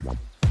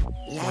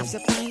Life's a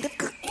kind of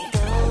cookie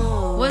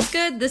dough. What's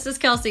good? This is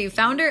Kelsey,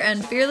 founder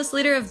and fearless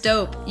leader of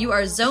Dope. You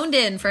are zoned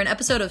in for an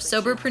episode of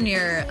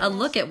Soberpreneur, a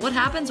look at what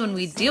happens when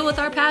we deal with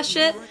our past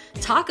shit,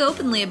 talk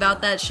openly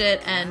about that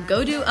shit, and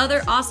go do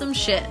other awesome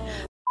shit.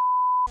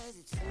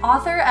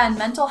 Author and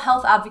mental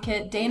health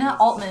advocate Dana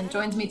Altman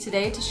joins me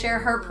today to share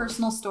her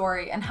personal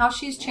story and how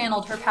she's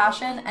channeled her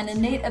passion and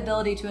innate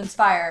ability to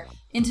inspire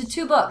into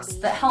 2 books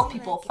that help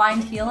people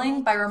find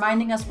healing by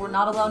reminding us we're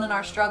not alone in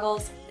our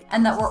struggles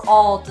and that we're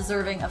all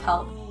deserving of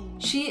help.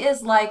 She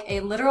is like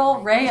a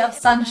literal ray of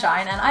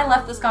sunshine, and I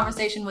left this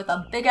conversation with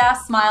a big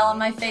ass smile on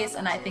my face,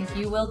 and I think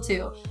you will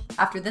too,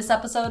 after this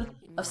episode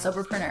of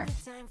Soberpreneur.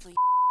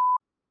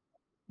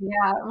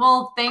 Yeah,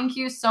 well, thank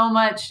you so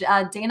much,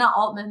 Dana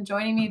Altman,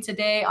 joining me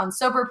today on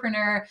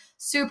Soberpreneur.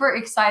 Super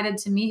excited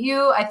to meet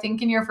you. I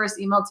think in your first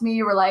email to me,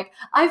 you were like,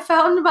 I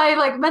found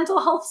my mental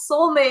health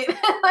soulmate.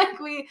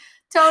 We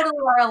totally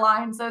are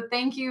aligned. So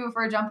thank you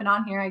for jumping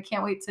on here. I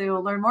can't wait to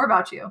learn more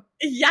about you.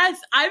 Yes,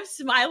 I'm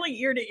smiling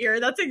ear to ear.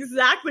 That's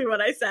exactly what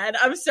I said.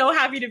 I'm so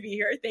happy to be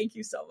here. Thank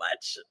you so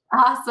much.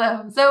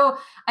 Awesome. So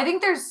I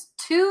think there's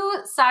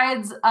 2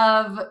 sides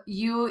of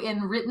you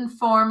in written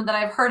form that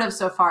I've heard of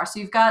so far. So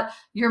you've got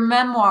your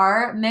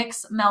memoir,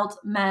 Mix, Melt,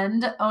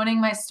 Mend,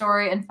 Owning My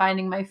Story and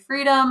Finding My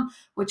Freedom,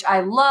 which I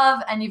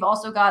love. And you've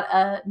also got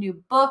a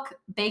new book,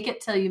 Bake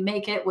It Till You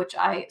Make It, which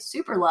I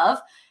super love.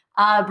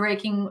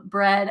 Breaking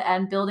Bread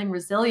and Building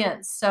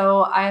Resilience.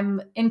 So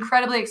I'm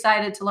incredibly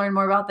excited to learn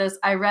more about this.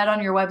 I read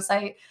on your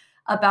website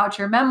about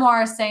your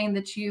memoir saying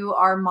that you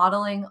are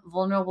modeling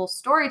vulnerable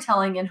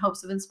storytelling in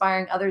hopes of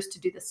inspiring others to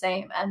do the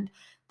same. And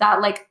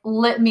that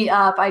lit me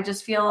up. I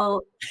just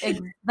feel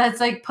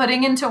that's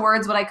putting into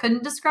words what I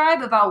couldn't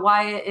describe about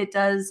why it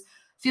does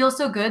feel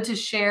so good to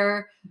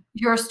share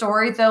your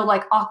story, though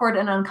awkward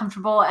and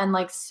uncomfortable and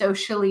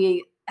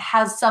socially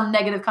has some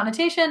negative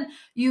connotation.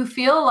 You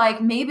feel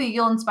like maybe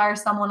you'll inspire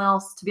someone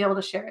else to be able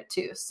to share it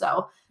too.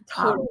 So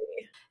Totally.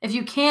 If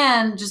you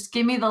can, just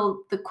give me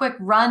the quick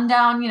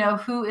rundown,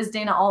 who is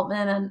Dana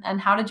Altman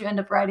and how did you end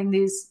up writing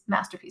these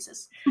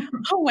masterpieces?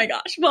 Oh my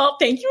gosh. Well,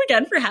 thank you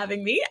again for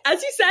having me.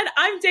 As you said,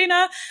 I'm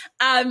Dana.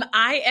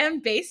 I am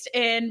based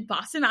in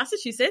Boston,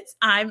 Massachusetts.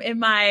 I'm in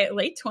my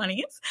late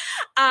 20s.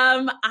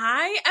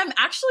 I am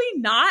actually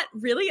not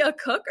really a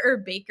cook or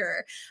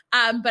baker,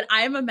 but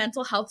I am a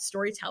mental health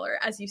storyteller,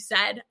 as you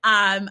said.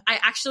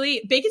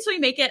 Bake It Till You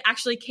Make It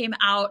actually came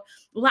out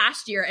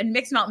last year, and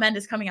Mix, Melt, Mend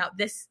is coming out.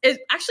 It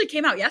actually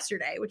came out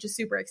yesterday, which is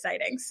super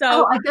exciting.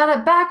 So I got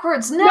it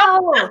backwards.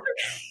 No.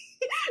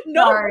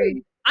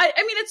 Sorry. I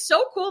mean, it's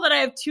so cool that I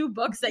have 2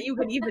 books that you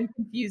can even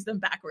confuse them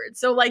backwards.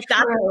 So that's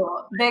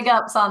big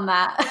ups on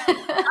that.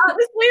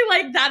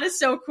 Honestly, that is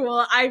so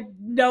cool.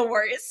 No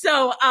worries.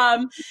 So,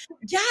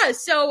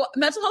 so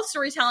mental health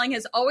storytelling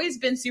has always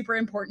been super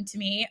important to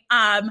me.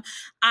 I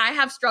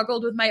have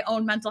struggled with my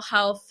own mental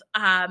health,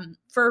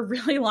 for a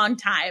really long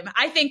time.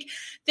 I think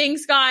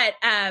things got,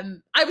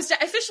 I was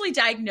officially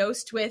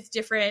diagnosed with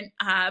different,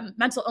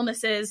 mental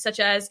illnesses such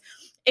as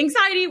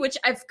anxiety, which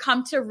I've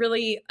come to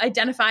really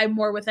identify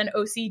more with an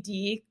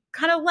OCD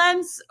kind of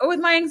lens with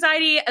my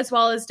anxiety, as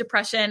well as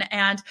depression.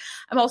 And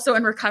I'm also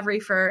in recovery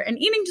for an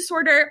eating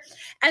disorder.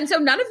 And so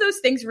none of those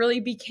things really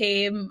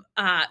none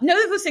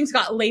of those things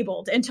got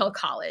labeled until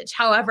college.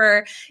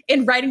 However,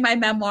 in writing my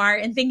memoir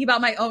and thinking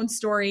about my own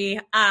story,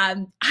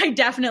 I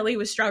definitely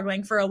was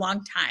struggling for a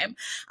long time,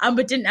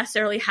 but didn't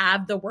necessarily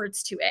have the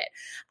words to it.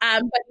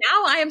 But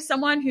now I am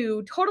someone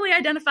who totally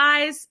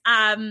identifies,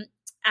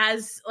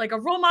 as a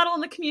role model in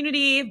the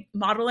community,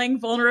 modeling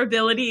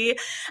vulnerability,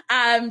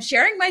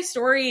 sharing my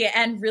story,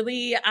 and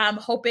really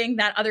hoping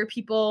that other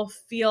people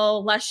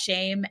feel less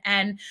shame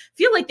and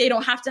feel like they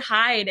don't have to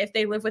hide if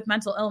they live with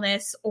mental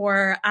illness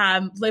or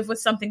live with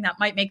something that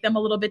might make them a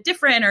little bit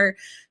different or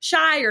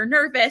shy or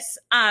nervous.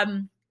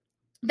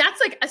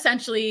 That's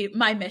essentially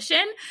my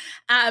mission.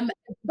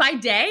 By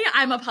day,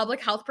 I'm a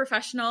public health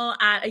professional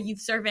at a youth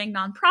serving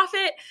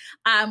nonprofit,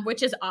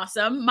 which is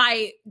awesome.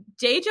 My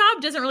day job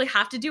doesn't really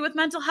have to do with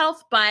mental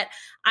health, but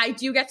I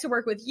do get to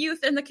work with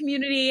youth in the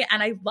community.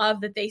 And I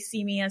love that they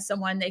see me as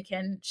someone they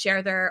can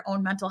share their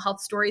own mental health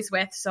stories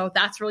with. So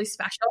that's really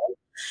special.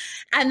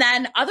 And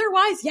then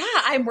otherwise,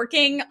 I'm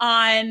working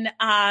on,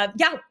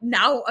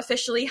 now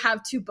officially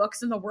have 2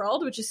 books in the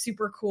world, which is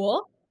super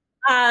cool.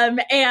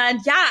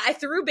 I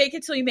through Bake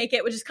It Till You Make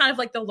It, which is kind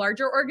of the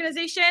larger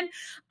organization,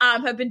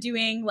 have been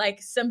doing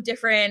some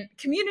different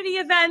community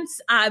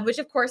events, which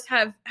of course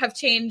have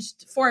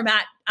changed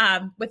format,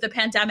 with the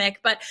pandemic,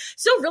 but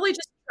still really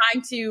just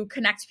trying to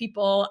connect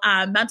people.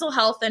 Mental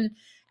health and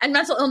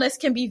mental illness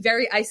can be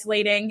very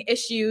isolating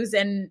issues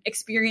and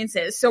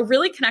experiences. So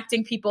really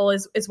connecting people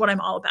is what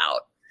I'm all about.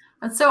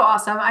 That's so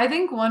awesome. I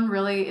think one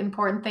really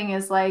important thing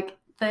is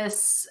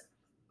this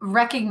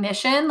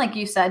recognition, like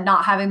you said,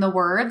 not having the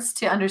words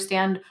to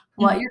understand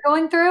what you're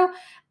going through.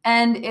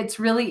 And it's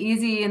really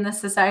easy in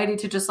this society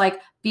to just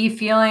be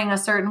feeling a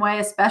certain way,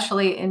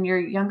 especially in your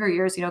younger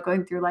years,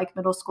 going through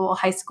middle school,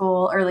 high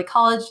school, early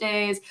college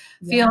days,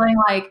 feeling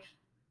like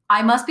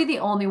I must be the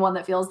only one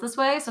that feels this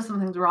way. So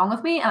something's wrong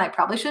with me and I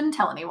probably shouldn't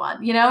tell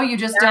anyone. You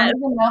just don't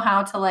even know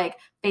how to like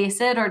face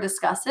it or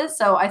discuss it.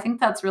 So I think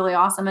that's really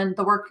awesome. And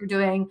the work you're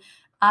doing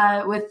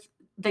with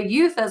the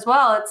youth as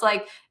well, it's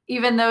like,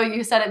 even though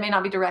you said it may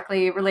not be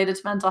directly related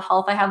to mental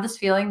health, I have this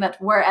feeling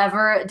that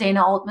wherever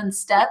Dana Altman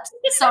steps,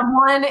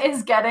 someone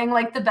is getting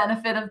like the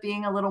benefit of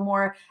being a little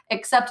more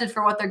accepted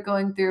for what they're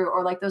going through,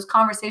 or like those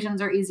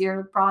conversations are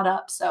easier brought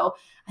up. So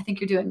I think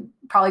you're doing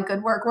probably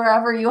good work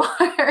wherever you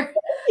are.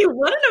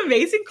 What an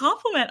amazing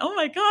compliment. Oh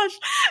my gosh.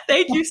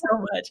 Thank you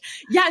so much.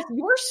 Yes,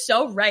 you're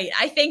so right.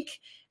 I think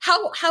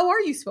how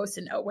are you supposed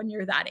to know when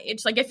you're that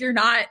age? Like if you're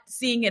not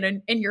seeing it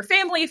in your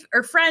family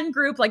or friend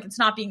group, like it's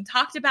not being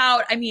talked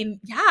about. I mean,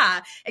 yeah,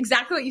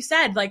 exactly what you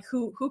said. Like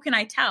who can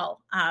I tell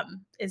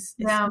is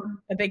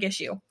a big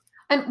issue.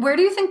 And where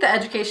do you think the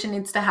education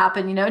needs to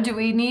happen? Do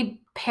we need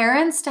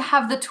parents to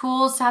have the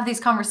tools to have these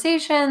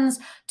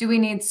conversations? Do we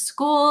need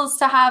schools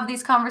to have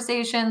these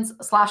conversations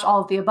 /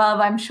 all of the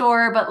above, I'm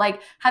sure. But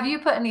like, have you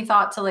put any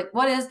thought to like,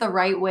 what is the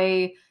right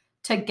way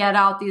to get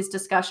out these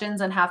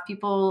discussions and have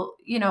people,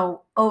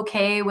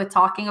 okay with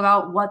talking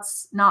about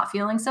what's not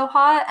feeling so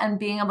hot and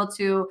being able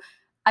to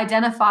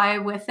identify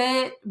with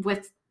it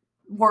with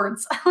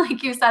words,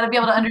 like you said, to be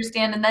able to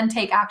understand and then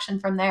take action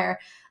from there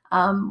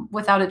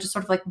without it just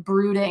sort of like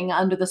brooding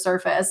under the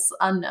surface,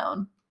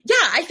 unknown. Yeah,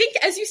 I think,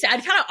 as you said,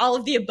 kind of all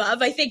of the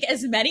above. I think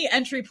as many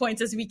entry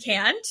points as we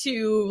can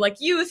to like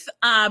youth,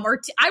 I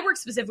work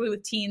specifically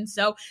with teens.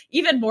 So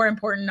even more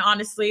important,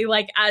 honestly,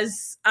 like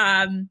as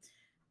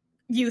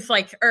youth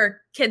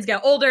or kids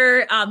get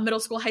older, middle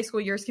school, high school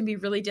years can be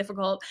really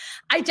difficult.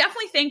 I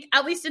definitely think,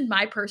 at least in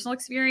my personal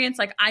experience,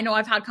 like I know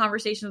I've had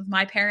conversations with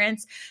my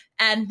parents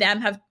and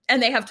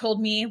they have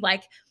told me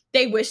like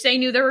they wish they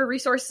knew there were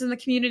resources in the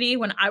community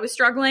when I was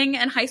struggling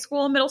in high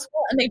school and middle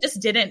school, and they just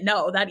didn't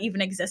know that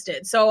even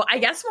existed. So I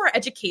guess more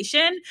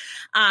education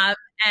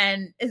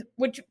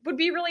which would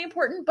be really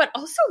important, but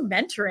also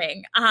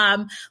mentoring,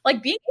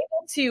 like being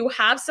able to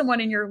have someone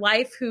in your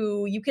life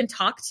who you can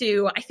talk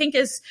to, I think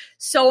is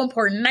so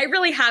important. And I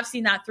really have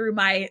seen that through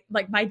my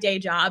day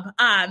job,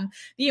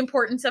 the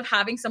importance of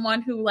having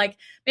someone who like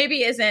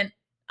maybe isn't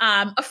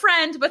a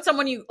friend, but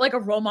someone you like, a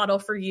role model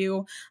for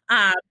you,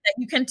 that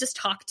you can just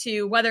talk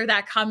to, whether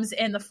that comes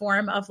in the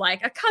form of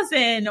like a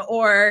cousin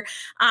or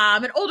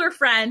an older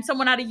friend,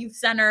 someone at a youth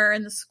center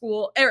in the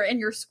school or in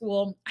your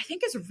school, I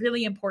think is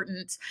really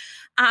important.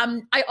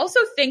 I also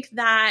think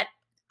that,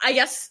 I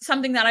guess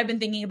something that I've been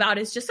thinking about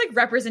is just like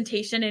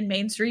representation in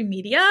mainstream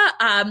media.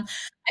 I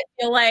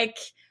feel like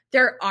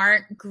there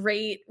aren't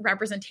great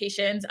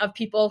representations of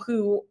people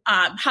who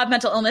have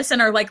mental illness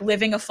and are like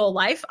living a full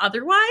life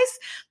otherwise.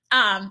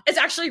 It's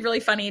actually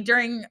really funny.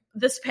 During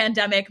this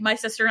pandemic, my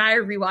sister and I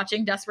are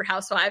rewatching Desperate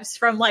Housewives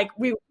from like,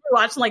 we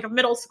watched like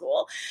middle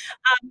school.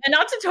 And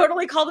not to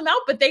totally call them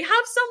out, but they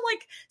have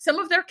some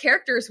of their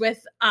characters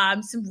with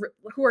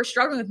who are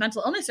struggling with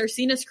mental illness are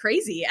seen as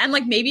crazy. And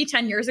like maybe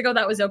 10 years ago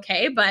that was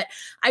okay, but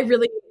I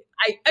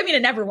mean,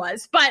 it never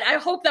was, but I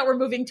hope that we're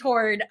moving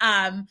toward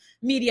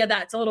media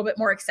that's a little bit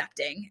more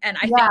accepting. And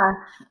I think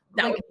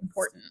that would be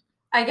important.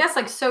 I guess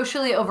like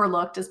socially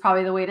overlooked is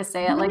probably the way to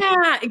say it. Like,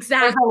 yeah,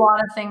 exactly. There's a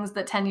lot of things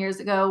that 10 years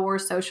ago were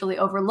socially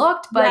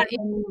overlooked, but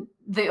in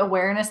the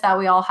awareness that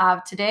we all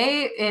have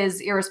today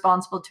is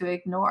irresponsible to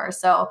ignore.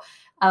 So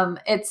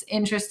it's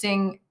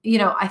interesting.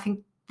 I think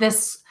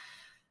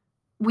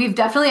we've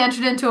definitely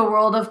entered into a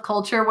world of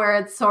culture where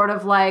it's sort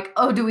of like,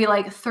 oh, do we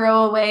like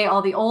throw away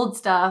all the old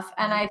stuff?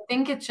 And I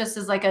think it just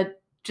is like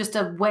just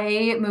a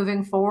way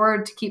moving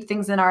forward to keep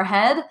things in our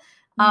head.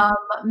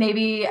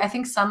 Maybe I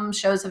think some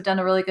shows have done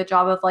a really good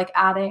job of like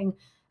adding,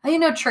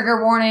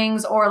 trigger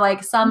warnings or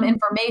like some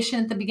information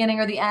at the beginning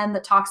or the end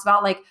that talks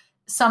about like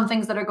some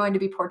things that are going to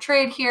be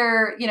portrayed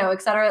here,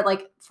 et cetera.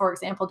 Like, for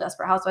example,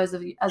 Desperate Housewives,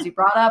 as you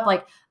brought up,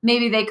 like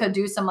maybe they could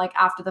do some like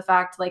after the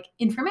fact, like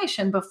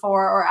information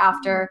before or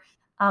after.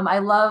 I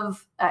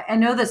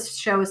know this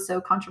show is so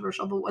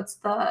controversial, but what's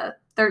the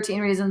 13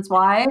 Reasons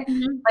Why?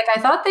 Like, I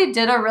thought they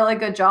did a really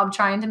good job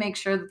trying to make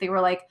sure that they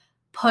were like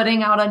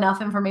putting out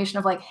enough information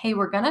of like, hey,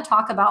 we're going to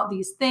talk about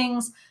these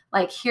things.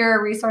 Like, here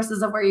are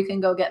resources of where you can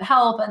go get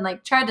help, and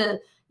like try to,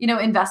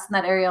 invest in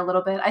that area a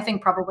little bit. I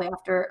think probably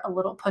after a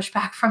little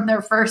pushback from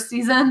their first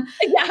season,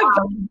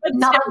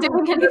 not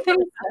doing anything.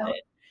 So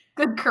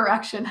good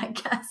correction, I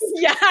guess.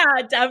 Yeah,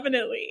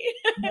 definitely.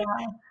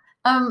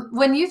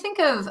 When you think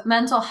of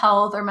mental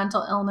health or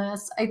mental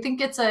illness, I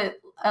think it's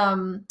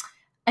an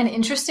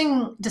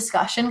interesting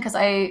discussion because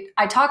I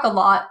talk a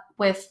lot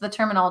with the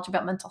terminology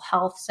about mental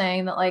health,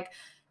 saying that like,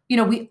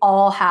 we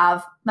all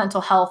have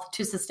mental health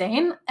to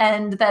sustain,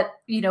 and that,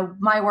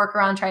 my work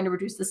around trying to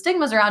reduce the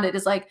stigmas around it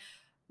is like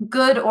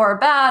good or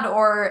bad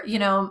or,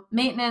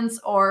 maintenance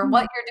or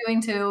what you're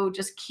doing to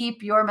just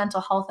keep your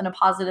mental health in a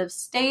positive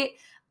state,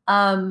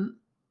 or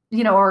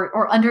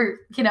under,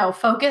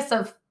 focus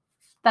of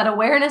that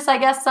awareness, I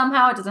guess.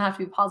 Somehow it doesn't have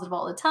to be positive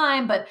all the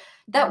time, but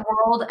that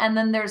world. And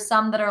then there's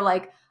some that are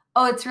like,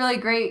 oh, it's really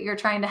great you're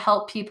trying to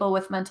help people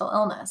with mental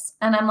illness.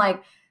 And I'm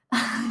like,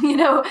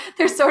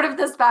 there's sort of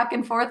this back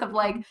and forth of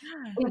like,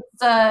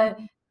 it's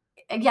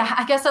yeah,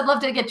 I guess I'd love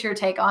to get your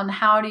take on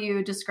how do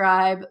you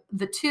describe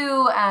the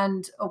two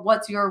and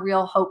what's your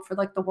real hope for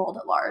like the world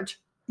at large?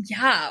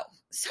 Yeah,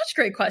 such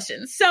great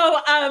questions. So,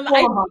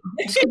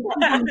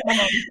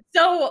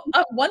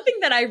 one thing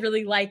that I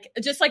really like,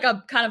 just like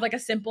a kind of like a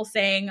simple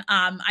saying,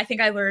 I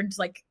think I learned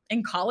like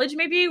in college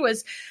maybe,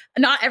 was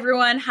not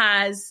everyone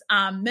has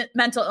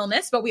mental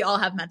illness, but we all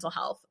have mental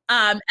health.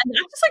 And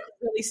that just like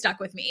really stuck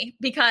with me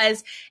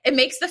because it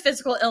makes the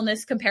physical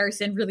illness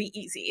comparison really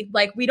easy.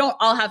 Like we don't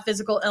all have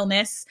physical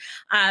illness,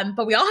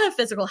 but we all have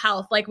physical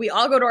health. Like we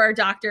all go to our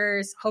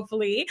doctors,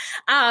 hopefully,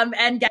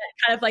 and get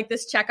kind of like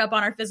this checkup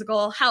on our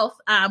physical health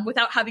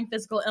without having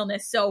physical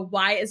illness. So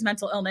why is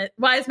mental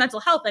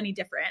health any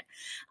different?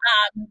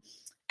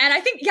 And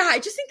I think, yeah, I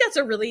just think that's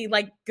a really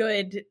like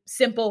good,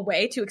 simple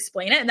way to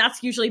explain it. And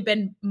that's usually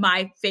been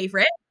my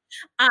favorite.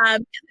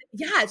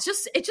 Yeah, it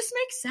just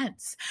makes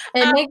sense.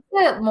 It makes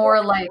it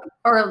more like,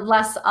 or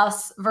less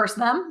us versus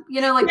them,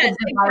 like yes,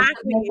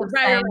 exactly.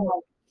 Right. Like,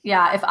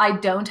 yeah, if I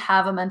don't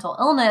have a mental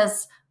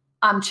illness,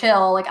 I'm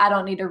chill. Like I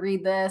don't need to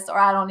read this, or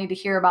I don't need to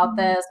hear about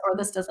this, or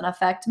this doesn't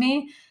affect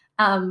me.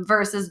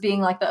 Versus being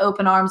like the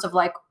open arms of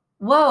like,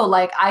 whoa,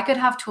 like I could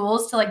have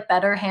tools to like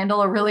better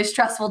handle a really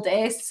stressful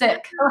day.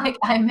 Sick. Like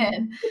I'm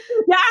in.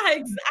 Yeah,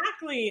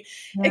 exactly.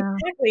 Yeah.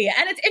 Exactly.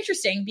 And it's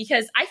interesting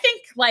because I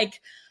think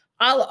like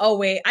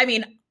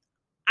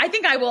I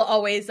think I will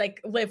always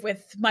like live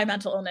with my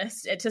mental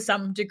illness to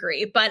some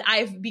degree, but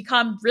I've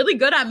become really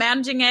good at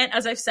managing it.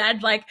 As I've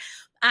said, like,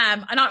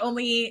 not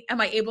only am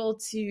I able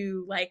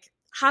to like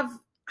have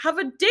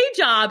a day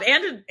job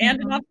and an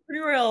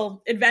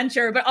entrepreneurial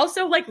adventure, but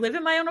also like live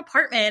in my own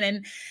apartment.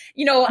 And,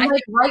 I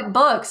like write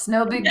books,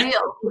 no big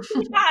deal.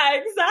 Yeah,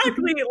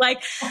 exactly.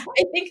 Like,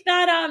 I think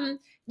that,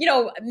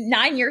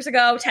 9 years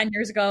ago, 10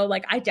 years ago,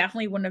 like I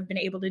definitely wouldn't have been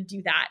able to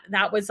do that.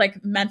 That was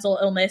like mental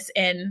illness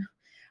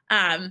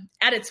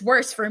at its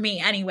worst for me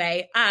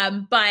anyway.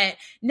 But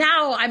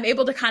now I'm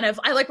able to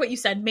I like what you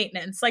said,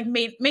 maintenance, like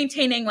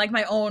maintaining like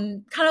my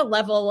own kind of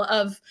level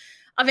of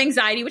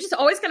anxiety, which is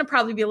always going to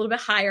probably be a little bit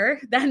higher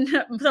than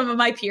some of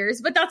my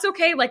peers, but that's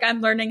okay. Like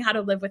I'm learning how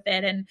to live with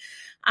it. And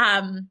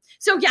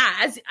so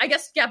yeah,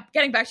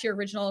 getting back to your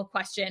original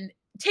question,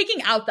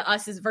 taking out the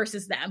us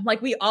versus them,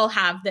 like we all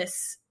have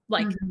this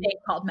like thing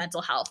called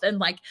mental health. And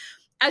like,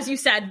 as you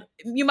said,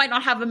 you might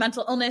not have a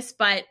mental illness,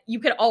 but you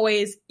could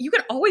always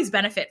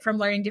benefit from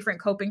learning different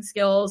coping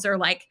skills, or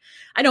like,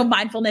 I know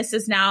mindfulness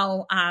is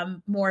now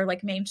more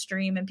like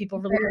mainstream and people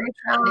really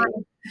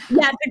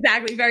yes,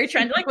 exactly. Very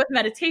trendy, like with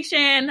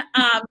meditation,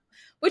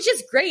 which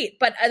is great,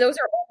 but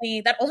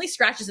that only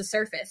scratches the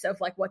surface of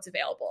like what's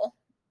available.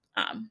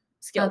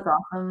 Skills. That's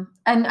awesome.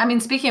 And I mean,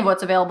 speaking of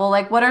what's available,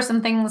 like what are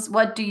some things,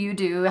 what do you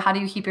do? How do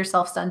you keep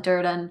yourself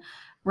centered and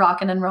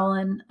rocking and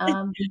rolling?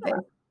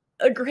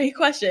 A great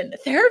question.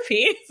 Therapy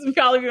is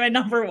probably my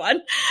number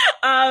one.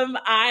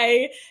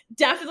 I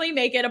definitely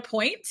make it a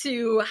point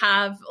to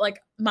have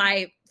like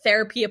my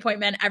therapy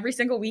appointment every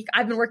single week.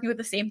 I've been working with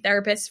the same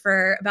therapist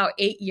for about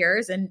 8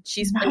 years, and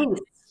she's played a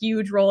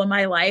huge role in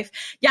my life.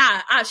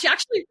 Yeah, she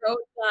actually wrote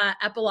the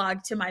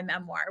epilogue to my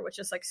memoir, which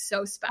is like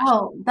so special.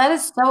 Oh, that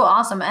is so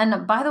awesome.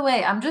 And by the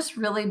way, I'm just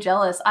really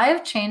jealous. I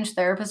have changed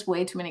therapists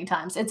way too many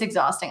times. It's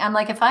exhausting. I'm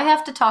like, if I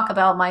have to talk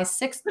about my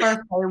 6th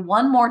birthday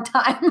one more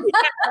time.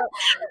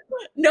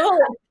 No,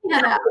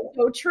 that's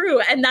so true.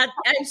 And that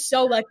I'm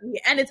so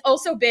lucky. And it's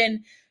also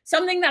been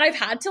something that I've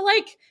had to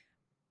like,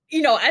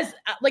 as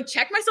like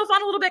check myself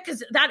on a little bit,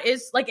 because that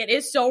is like, it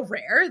is so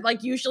rare.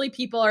 Like usually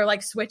people are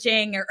like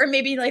switching, or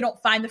maybe they don't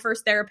find their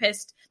first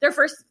therapist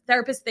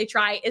they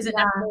try isn't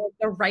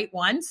the right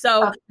one.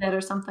 So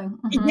or something.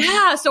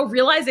 Yeah. So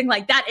realizing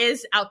like that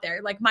is out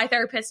there. Like my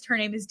therapist, her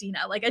name is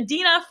Dina. Like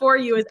Adina for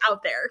you is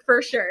out there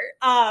for sure.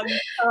 So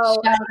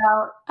shout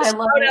out. I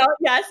love it.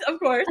 Yes, of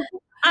course.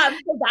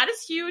 So that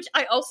is huge.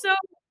 I also,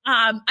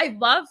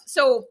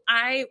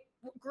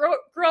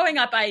 growing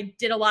up, I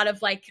did a lot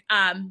of like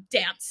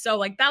dance. So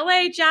like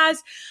ballet,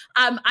 jazz.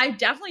 I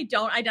definitely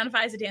don't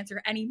identify as a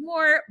dancer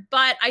anymore,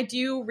 but I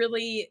do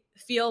really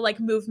feel like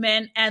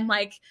movement and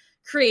like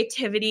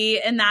creativity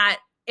in that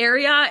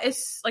area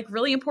is like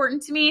really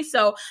important to me.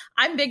 So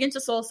I'm big into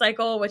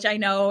SoulCycle, which I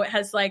know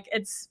has like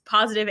its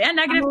positive and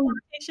negative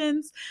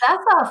connotations.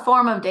 That's a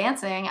form of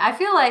dancing. I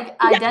feel like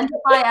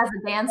identify as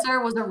a dancer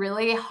was a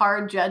really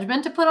hard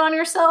judgment to put on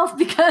yourself,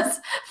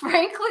 because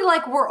frankly,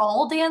 like we're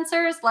all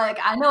dancers. Like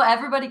I know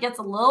everybody gets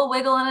a little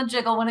wiggle and a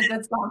jiggle when a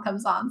good song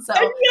comes on. So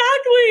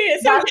exactly.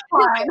 So that's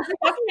fine.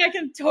 I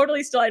can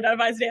totally still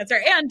identify as a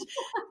dancer. And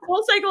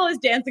SoulCycle is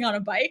dancing on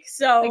a bike.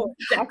 So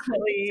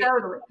exactly.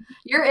 Totally.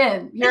 You're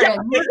in. You're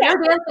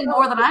dancing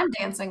more than I'm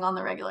dancing on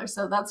the regular,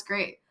 so that's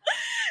great.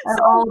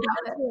 That's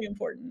really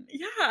important.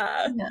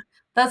 Yeah,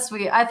 that's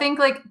sweet. I think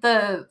like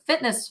the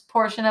fitness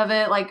portion of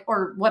it, like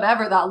or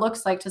whatever that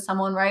looks like to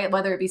someone, right?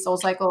 Whether it be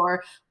SoulCycle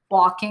or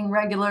walking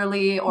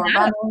regularly or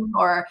running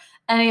or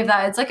any of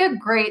that. It's like a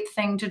great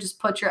thing to just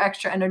put your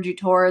extra energy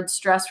towards,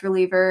 stress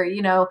reliever.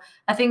 You know,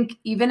 I think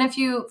even if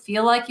you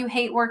feel like you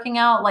hate working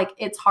out, like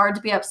it's hard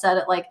to be upset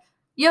at like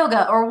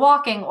yoga or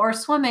walking or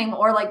swimming,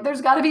 or like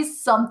there's got to be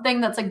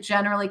something that's like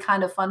generally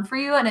kind of fun for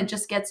you. And it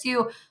just gets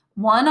you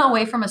one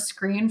away from a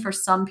screen for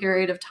some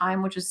period of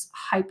time, which is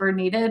hyper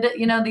needed,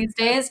 you know, these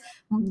days.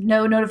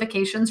 No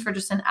notifications for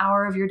just an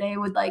hour of your day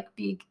would like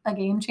be a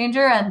game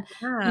changer. And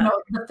you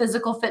know, the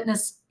physical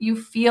fitness, you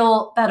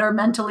feel better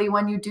mentally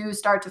when you do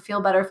start to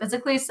feel better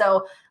physically.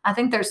 So I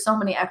think there's so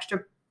many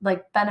extra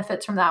like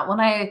benefits from that. When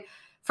I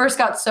first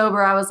got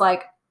sober, I was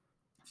like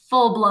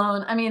full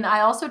blown. I mean,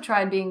 I also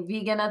tried being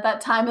vegan at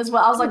that time as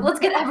well. I was like, let's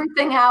get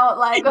everything out.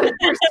 Like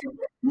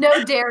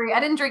no dairy. I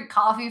didn't drink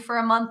coffee for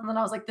a month. And then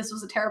I was like, this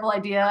was a terrible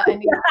idea. I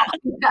need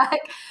coffee back.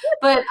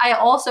 But I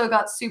also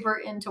got super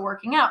into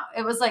working out.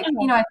 It was like,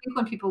 you know, I think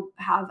when people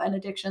have an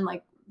addiction,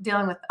 like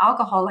dealing with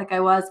alcohol, like I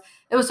was,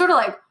 it was sort of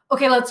like,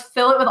 okay, let's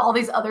fill it with all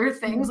these other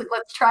things. Like,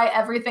 let's try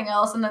everything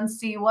else and then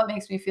see what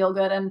makes me feel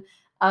good. And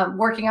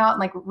working out and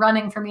like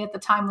running for me at the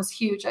time was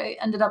huge. I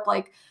ended up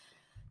like,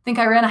 I think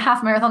I ran a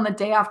half marathon the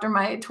day after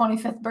my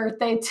 25th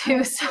birthday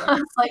too. So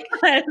it's like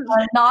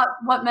not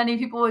what many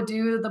people would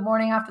do the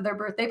morning after their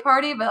birthday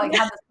party, but like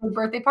have this big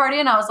birthday party.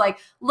 And I was like,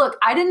 look,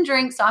 I didn't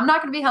drink, so I'm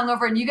not going to be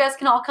hungover, and you guys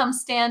can all come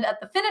stand at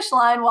the finish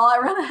line while I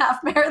run a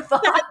half marathon.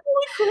 That's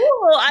really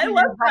cool. I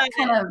love that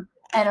kind of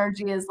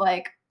energy is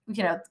like,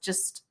 you know,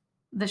 just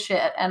the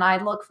shit. And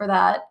I look for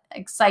that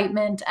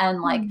excitement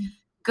and like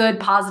good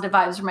positive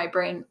vibes from my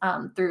brain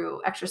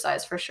through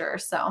exercise for sure.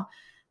 So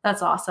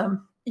that's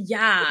awesome.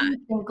 Yeah. I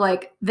think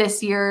like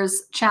this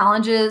year's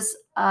challenges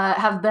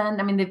have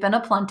been, I mean, they've been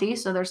aplenty.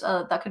 So there's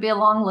that could be a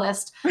long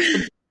list.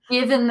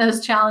 Given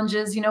those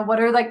challenges, you know, what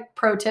are like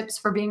pro tips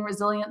for being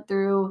resilient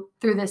through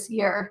this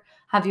year?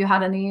 Have you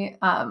had any,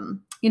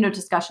 you know,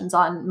 discussions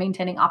on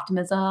maintaining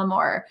optimism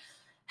or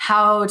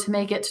how to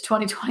make it to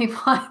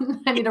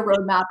 2021? I need a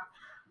roadmap.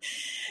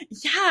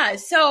 Yeah.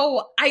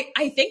 So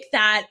I think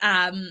that,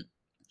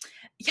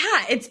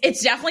 yeah,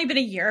 it's definitely been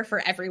a year for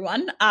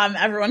everyone.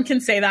 Everyone can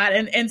say that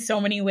in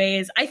so many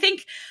ways. I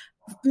think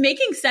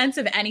making sense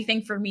of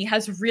anything for me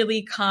has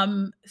really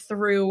come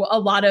through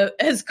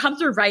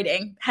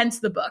writing, hence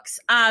the books.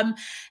 And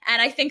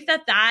I think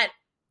that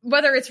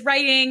whether it's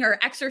writing or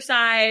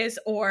exercise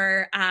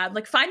or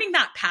like finding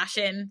that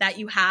passion that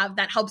you have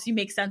that helps you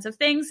make sense of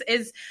things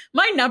is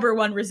my number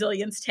one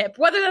resilience tip,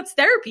 whether that's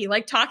therapy,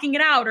 like talking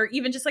it out, or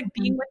even just like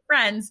being with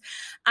friends.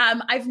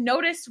 I've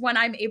noticed when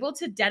I'm able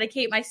to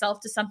dedicate myself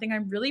to something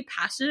I'm really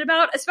passionate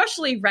about,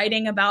 especially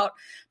writing about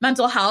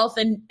mental health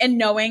and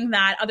knowing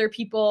that other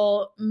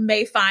people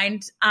may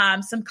find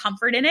some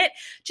comfort in it,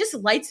 just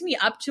lights me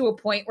up to a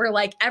point where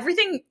like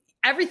everything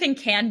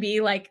can be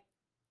like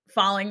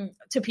falling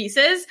to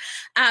pieces.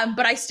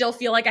 But I still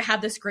feel like I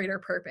have this greater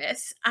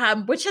purpose,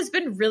 which has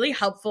been really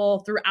helpful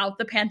throughout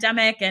the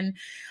pandemic. And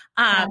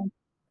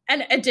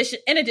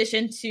in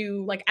addition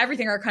to like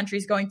everything our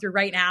country's going through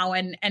right now,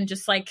 and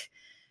just like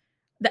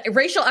the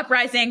racial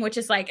uprising, which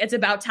is like, it's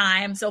about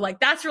time. So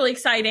like, that's really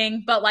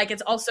exciting, but like,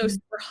 it's also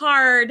super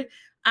hard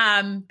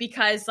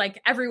because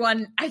like I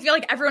feel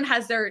like everyone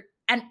has their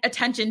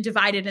attention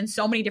divided in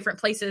so many different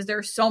places.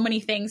 There's so many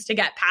things to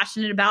get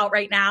passionate about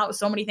right now.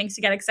 So many things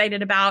to get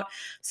excited about,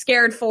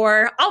 scared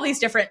for,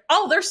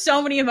 there's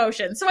so many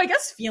emotions. So I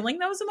guess feeling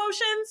those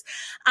emotions,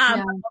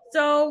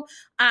 also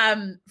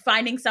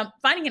finding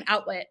an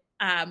outlet,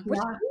 which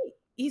is really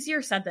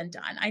easier said than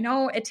done. I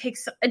know it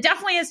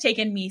definitely has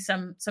taken me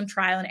some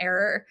trial and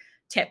error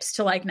tips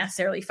to like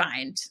necessarily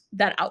find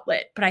that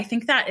outlet. But I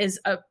think that is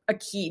a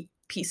key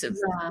piece of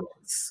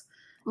resilience.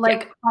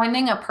 Like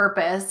finding a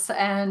purpose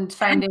and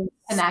finding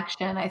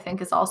connection, I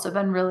think has also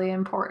been really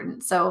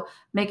important. So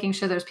making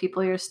sure there's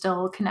people you're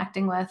still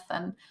connecting with.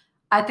 And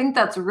I think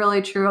that's really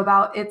true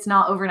about it's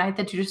not overnight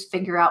that you just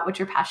figure out what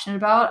you're passionate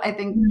about. I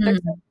think there's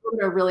people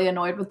who are really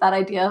annoyed with that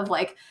idea of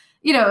like,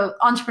 you know,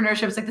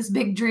 entrepreneurship is like this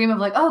big dream of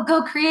like, oh,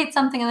 go create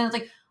something. And then it's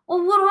like,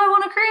 well, what do I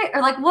want to create?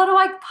 Or like, what do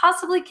I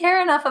possibly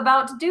care enough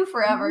about to do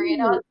forever? You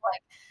know, it's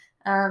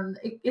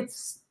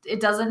like,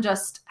 it doesn't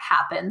just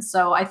happen.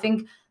 So I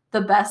think the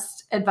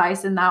best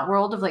advice in that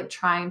world of like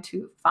trying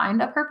to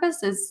find a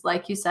purpose is,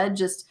 like you said,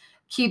 just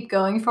keep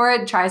going for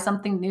it. Try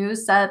something new,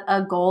 set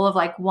a goal of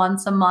like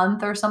once a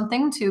month or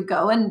something to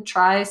go and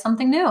try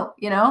something new,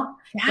 you know,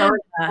 go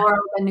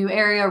explore a new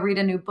area, read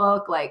a new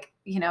book, like,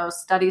 you know,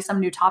 study some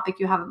new topic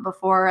you haven't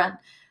before. And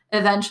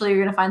eventually you're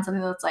going to find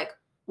something that's like,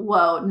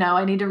 whoa, no,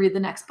 I need to read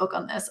the next book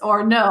on this,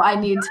 or no, I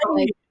need to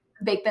like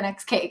bake the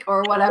next cake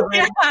or whatever.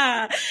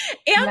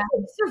 And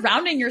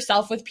surrounding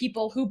yourself with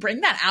people who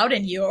bring that out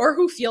in you or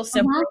who feel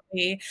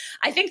similarly.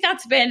 I think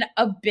that's been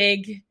a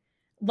big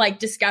like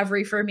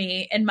discovery for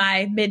me in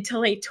my mid to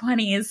late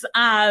 20s.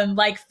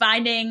 Like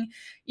finding,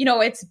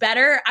 it's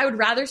better. I would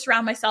rather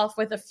surround myself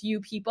with a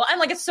few people. And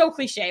like, it's so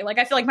cliche. Like,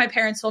 I feel like my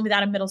parents told me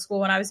that in middle school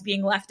when I was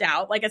being left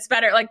out. Like, it's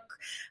better, like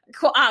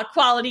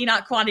quality,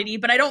 not quantity.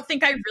 But I don't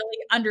think I really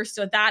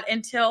understood that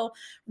until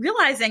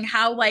realizing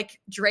how like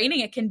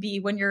draining it can be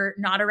when you're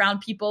not around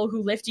people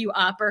who lift you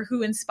up or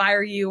who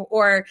inspire you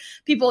or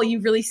people you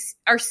really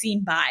are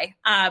seen by.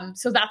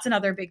 So that's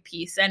another big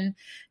piece. And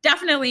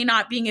definitely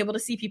not being able to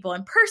see people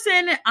in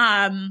person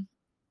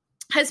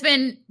has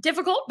been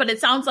difficult, but it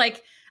sounds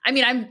like, I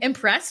mean, I'm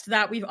impressed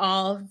that we've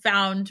all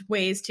found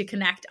ways to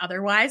connect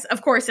otherwise.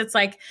 Of course, it's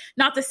like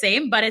not the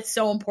same, but it's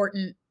so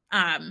important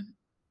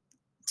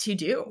to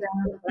do.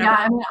 Yeah,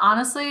 I mean,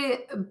 honestly,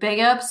 big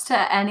ups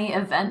to any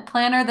event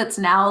planner that's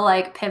now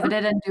like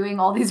pivoted and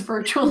doing all these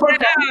virtual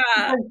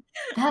events.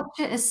 That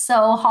shit is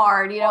so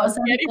hard.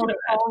 Some people's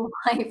whole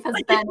life has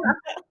been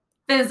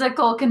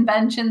physical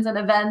conventions and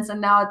events,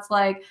 and now it's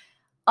like,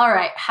 all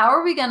right, how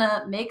are we going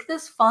to make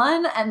this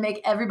fun and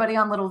make everybody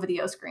on little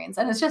video screens?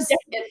 And it's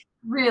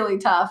really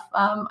tough.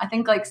 I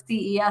think like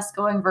CES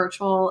going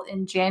virtual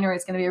in January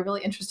is going to be a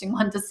really interesting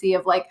one to see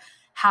of like,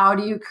 how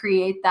do you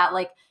create that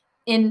like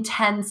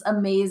intense,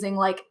 amazing,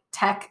 like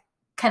tech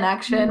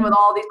connection with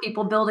all these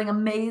people building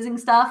amazing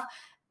stuff,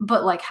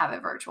 but like have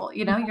it virtual,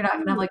 you're not going to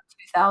have like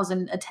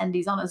 2,000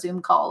 attendees on a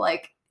Zoom call,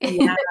 like, or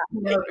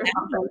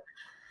something.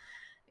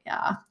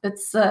 Yeah,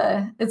 it's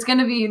going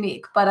to be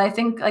unique, but I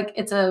think like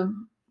it's a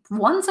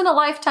once in a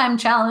lifetime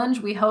challenge.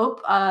 We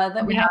hope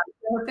that we have to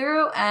go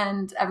through,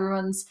 and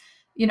everyone's,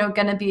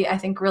 going to be, I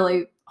think,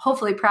 really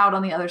hopefully proud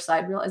on the other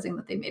side, realizing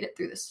that they made it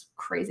through this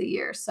crazy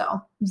year.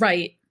 So,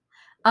 right.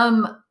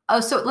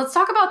 So let's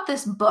talk about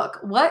this book.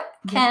 What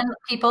can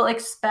people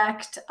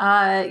expect,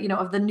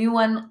 of the new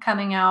one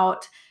coming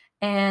out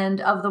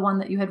and of the one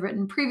that you had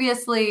written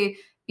previously?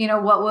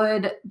 What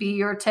would be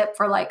your tip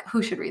for like,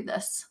 who should read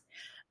this?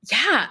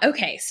 Yeah.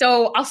 Okay.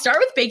 So I'll start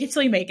with Bake It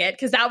Till You Make It,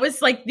 because that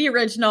was like the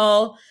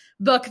original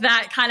book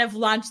that kind of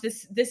launched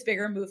this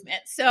bigger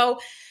movement. So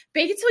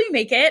Bake It Till You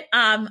Make It.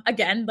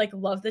 Again, like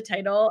love the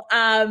title.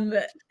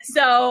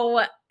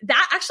 So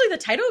that actually the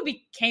title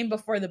came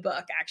before the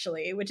book,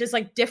 actually, which is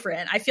like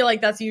different. I feel like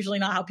that's usually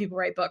not how people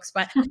write books,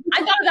 but I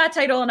thought of that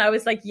title and I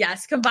was like,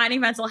 yes, combining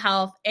mental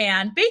health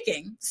and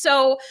baking.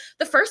 So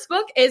the first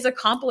book is a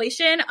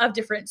compilation of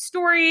different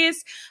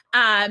stories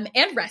and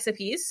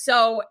recipes.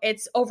 So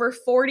it's over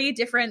 40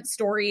 different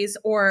stories,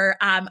 or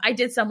I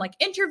did some like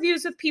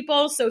interviews with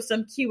people. So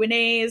some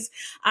Q&As,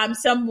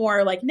 some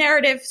more like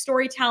narrative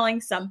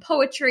storytelling, some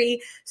poetry.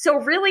 So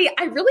really,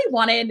 I really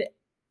wanted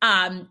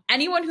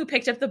anyone who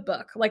picked up the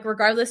book, like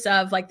regardless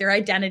of like their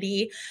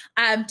identity,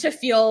 to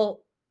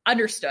feel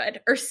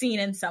understood or seen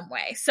in some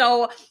way.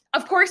 So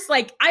of course,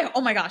 like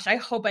oh my gosh, I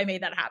hope I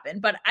made that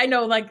happen. But I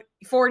know like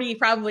 40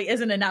 probably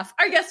isn't enough,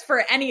 I guess,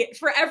 for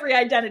every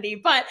identity.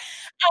 But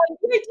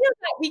the idea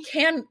that we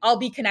can all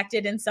be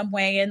connected in some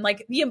way, and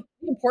like the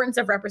importance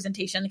of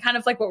representation, kind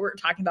of like what we were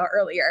talking about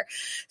earlier.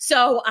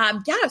 So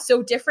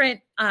so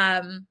different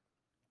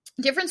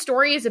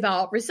stories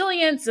about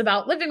resilience,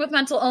 about living with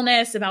mental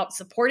illness, about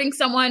supporting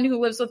someone who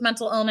lives with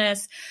mental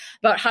illness,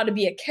 about how to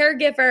be a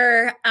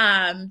caregiver.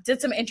 Did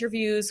some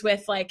interviews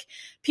with like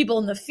people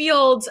in the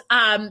field.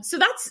 So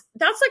that's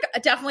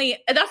like definitely,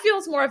 that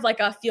feels more of like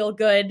a feel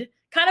good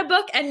kind of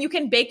book, and you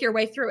can bake your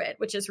way through it,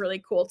 which is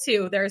really cool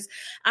too. There's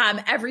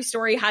every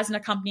story has an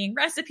accompanying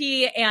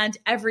recipe, and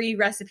every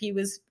recipe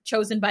was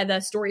chosen by the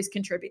story's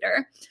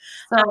contributor.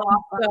 So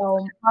awesome. So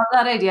I love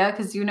that idea,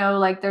 because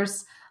like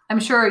there's, I'm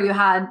sure you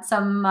had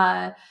some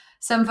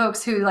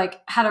folks who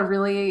like had a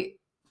really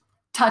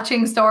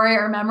touching story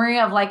or memory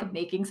of like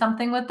making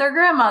something with their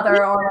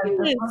grandmother or like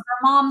their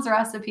mom's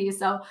recipe.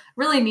 So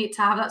really neat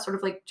to have that sort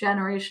of like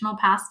generational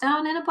pass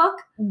down in a book.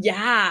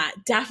 Yeah,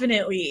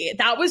 definitely.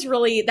 That was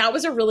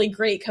a really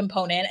great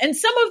component. And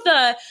some of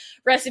the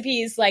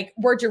recipes like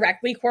were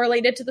directly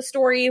correlated to the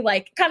story,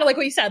 like kind of like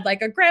what you said,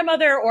 like a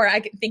grandmother, or I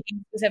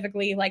thinking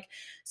specifically like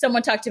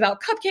someone talked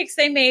about cupcakes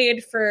they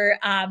made for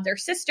their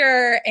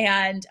sister,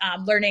 and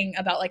learning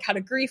about like how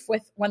to grieve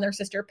with when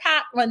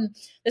when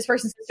this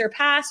person's sister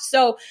passed.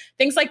 So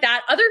things like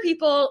that. Other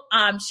people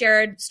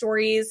shared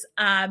stories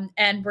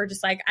and were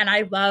just like, and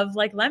I love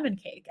like lemon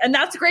cake, and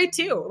that's great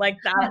too. Like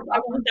that, I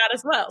want that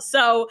as well.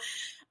 So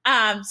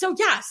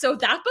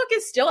that book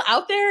is still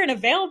out there and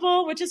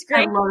available, which is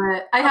great. I love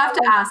it. I have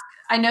to ask,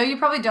 I know you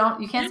probably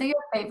you can't say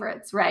your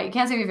favorites, right? You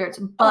can't say your favorites,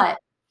 but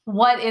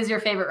what is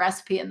your favorite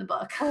recipe in the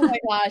book? Oh my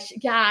gosh.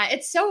 Yeah.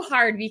 It's so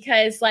hard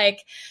because like,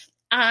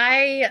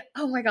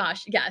 oh my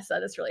gosh. Yes,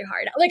 that is really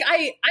hard. Like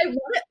I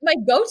wanted my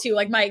go-to,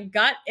 like my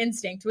gut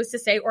instinct was to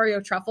say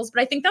Oreo truffles,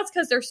 but I think that's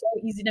because they're so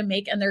easy to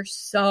make and they're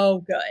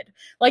so good.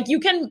 Like you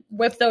can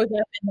whip those up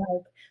in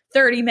like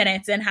 30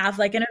 minutes and have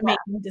like an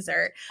amazing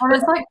dessert. And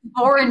it's like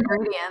 4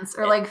 ingredients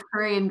or like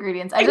 3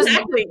 ingredients.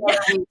 Exactly.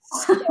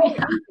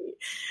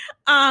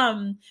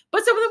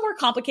 But some of the more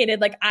complicated,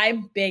 like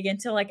I'm big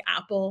into like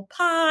apple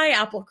pie,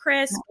 apple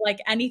crisp, like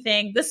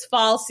anything this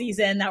fall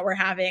season that we're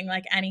having,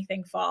 like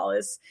anything fall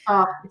is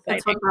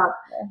that's what's up.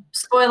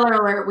 Spoiler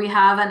alert, we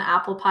have an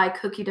apple pie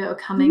cookie dough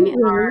coming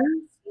in our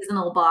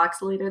seasonal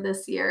box later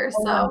this year.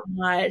 Oh So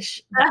my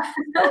gosh, that's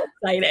so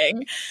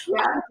exciting. yeah.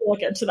 I'll have to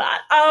look into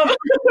that,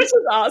 which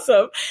is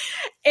awesome.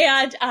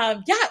 And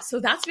yeah, so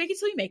that's Make It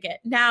Till You Make It.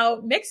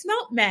 Now, Mix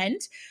Melt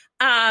Mend.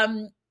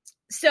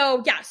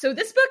 So yeah, so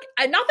this book,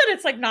 not that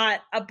it's like not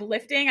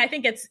uplifting. I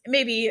think it's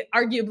maybe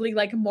arguably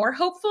like more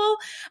hopeful,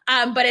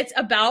 but it's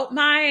about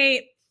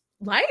my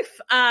life.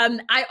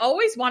 I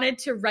always wanted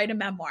to write a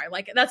memoir.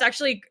 Like that's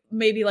actually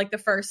maybe like the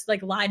first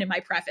like line in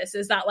my preface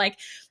is that like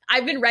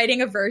I've been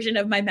writing a version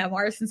of my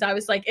memoir since I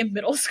was like in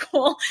middle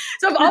school.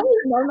 So I've always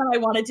known that I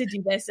wanted to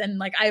do this, and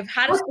like I've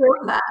had a story.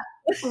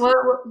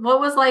 What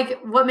was like,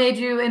 what made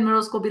you in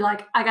middle school be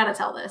like, I gotta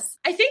tell this?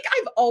 I think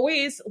I've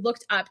always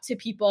looked up to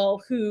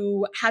people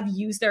who have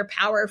used their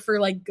power for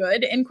like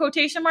good in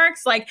quotation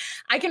marks. Like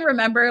I can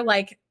remember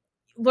like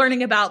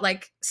learning about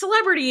like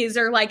celebrities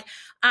or like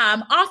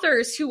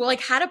authors who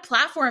like had a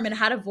platform and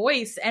had a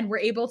voice and were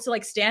able to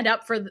like stand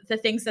up for the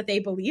things that they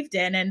believed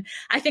in. And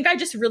I think I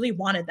just really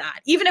wanted that.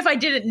 Even if I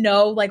didn't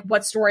know like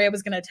what story I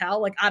was going to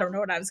tell, like I don't know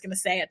what I was going to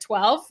say at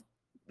 12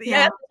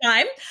 at the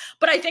time,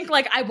 but I think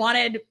like I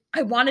wanted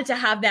to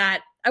have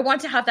that. I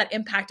want to have that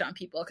impact on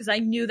people because I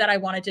knew that I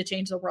wanted to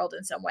change the world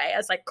in some way,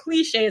 as like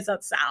cliche as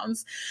that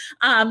sounds.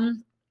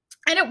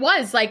 And it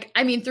was like,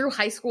 I mean, through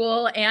high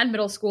school and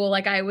middle school,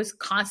 like I was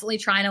constantly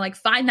trying to like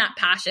find that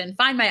passion,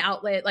 find my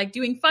outlet, like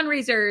doing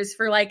fundraisers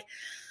for like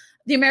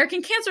the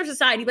American Cancer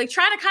Society, like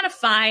trying to kind of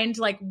find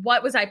like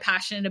what was I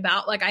passionate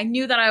about. Like I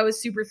knew that I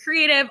was super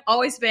creative,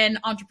 always been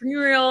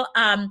entrepreneurial.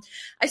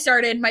 I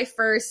started my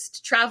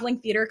first traveling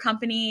theater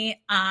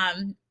company at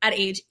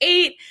age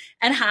 8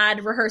 and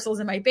had rehearsals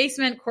in my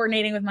basement,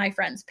 coordinating with my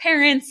friends'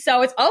 parents.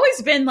 So it's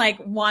always been like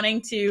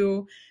wanting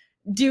to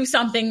do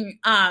something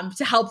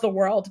to help the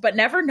world, but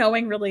never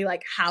knowing really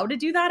like how to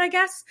do that, I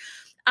guess,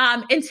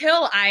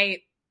 until I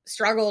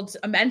struggled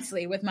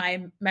immensely with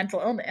my mental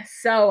illness.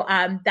 So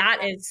that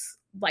is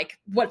like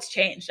what's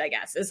changed, I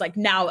guess, is like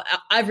now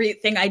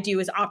everything I do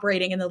is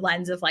operating in the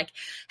lens of like,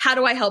 how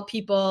do I help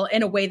people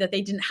in a way that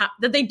they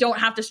don't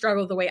have to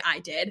struggle the way I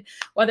did,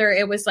 whether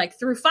it was like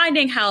through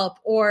finding help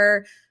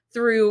or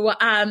through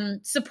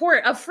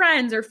support of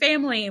friends or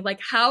family.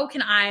 Like how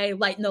can I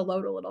lighten the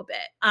load a little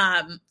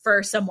bit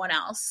for someone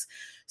else?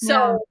 So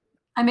yeah.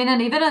 I mean,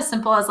 and even as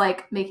simple as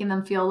like making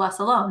them feel less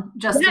alone,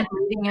 just reading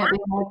it,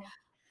 being like,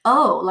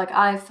 oh, like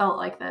I felt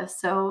like this.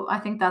 So I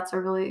think that's a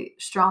really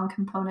strong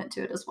component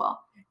to it as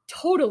well.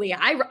 Totally.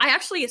 I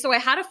actually, so I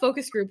had a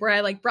focus group where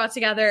I like brought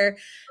together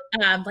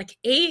like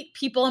 8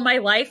 people in my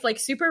life, like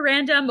super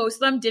random. Most of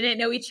them didn't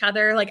know each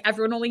other. Like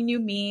everyone only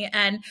knew me.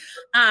 And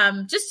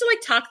just to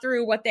like talk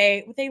through what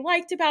they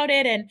liked about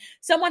it. And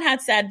someone had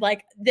said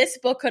like, this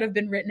book could have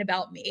been written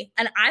about me.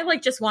 And I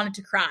like just wanted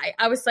to cry.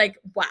 I was like,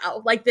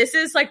 wow, like this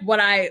is like what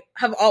I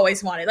have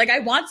always wanted. Like I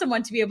want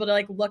someone to be able to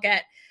like look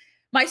at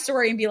my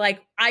story and be like,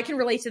 I can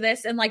relate to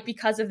this. And like,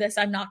 because of this,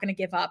 I'm not going to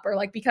give up, or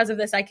like, because of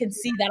this, I can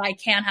see that I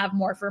can have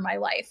more for my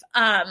life.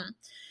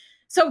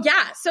 So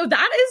yeah, so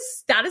that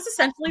is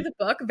essentially the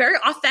book. Very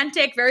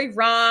authentic, very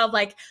raw.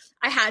 Like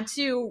I had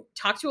to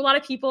talk to a lot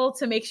of people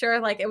to make sure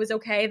like it was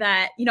okay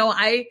that, you know,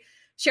 I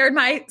shared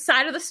my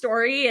side of the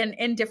story and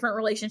in different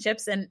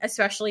relationships, and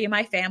especially in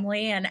my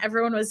family, and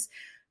everyone was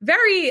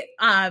very,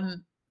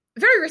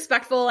 very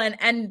respectful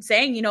and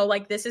saying, you know,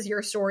 like, this is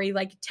your story,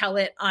 like tell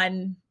it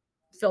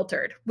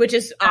unfiltered, which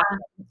is awesome.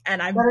 And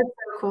that is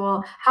so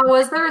cool. How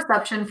was the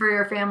reception for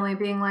your family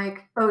being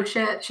like, oh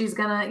shit, she's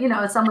gonna, you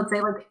know, some would say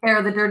like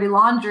air the dirty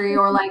laundry,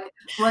 or like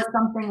was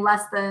something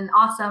less than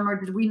awesome, or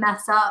did we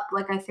mess up?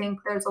 Like I think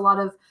there's a lot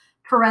of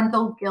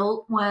parental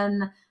guilt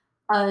when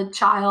a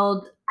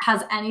child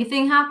has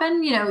anything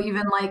happen, you know,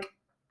 even like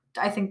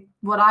I think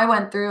what I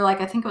went through,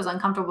 like I think it was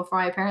uncomfortable for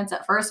my parents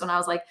at first when I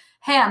was like,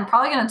 hey, I'm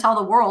probably going to tell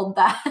the world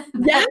that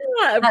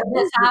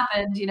this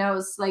happened. You know, it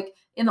was like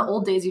in the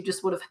old days, you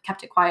just would have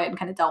kept it quiet and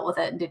kind of dealt with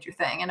it and did your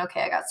thing. And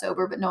okay, I got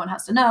sober, but no one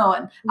has to know.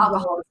 And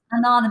alcohol is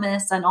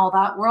anonymous and all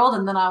that world.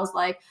 And then I was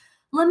like,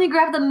 let me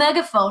grab the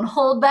megaphone,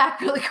 hold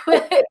back really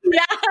quick.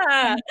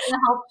 Yeah. And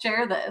help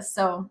share this.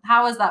 So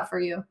how was that for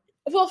you?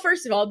 Well,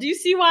 first of all, do you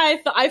see why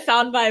I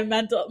found my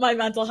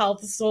mental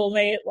health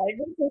soulmate? Like,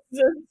 this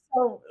is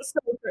so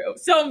true.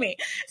 So me.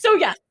 So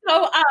yeah.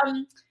 So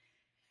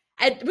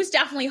it was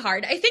definitely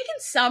hard. I think in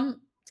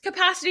some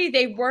capacity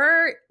they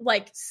were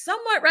like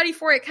somewhat ready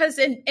for it, because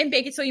in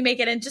Bake It Till You Make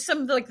It and just some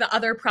of the, like the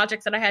other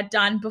projects that I had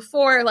done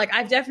before, like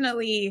I've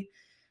definitely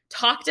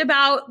talked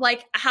about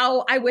like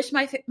how I wish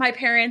my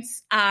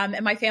parents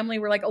and my family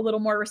were like a little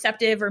more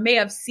receptive, or may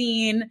have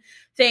seen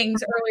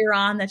things earlier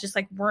on that just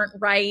like weren't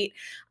right.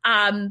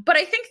 But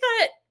I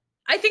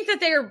think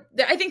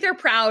they're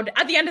proud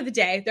at the end of the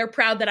day. They're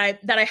proud that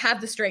I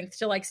have the strength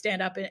to like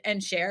stand up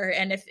and share.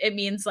 And if it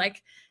means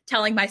like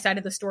telling my side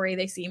of the story,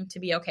 they seem to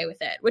be okay with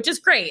it, which is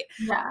great.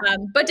 Yeah.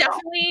 But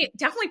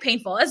definitely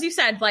painful, as you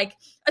said, like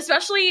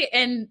especially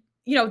in,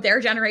 you know, their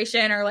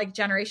generation or like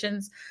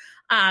generations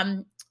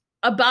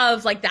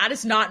above, like that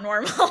is not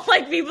normal.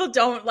 Like people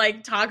don't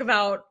like talk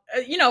about,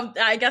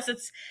 I guess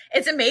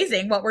it's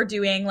amazing what we're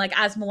doing like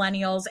as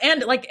millennials.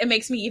 And like, it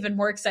makes me even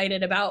more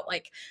excited about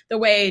like the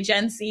way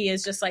Gen Z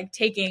is just like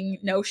taking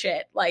no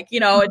shit. Like,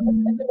 it's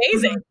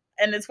amazing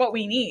and it's what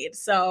we need.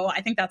 So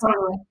I think that's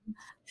awesome.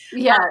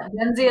 Yeah.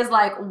 Gen Z is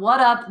like,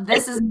 what up?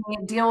 This is me.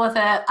 Deal with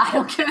it. I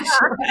don't give a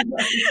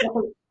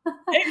shit.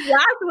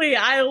 Exactly.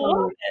 I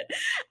love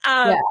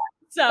it.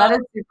 So that is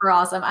super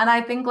awesome. And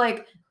I think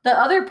like the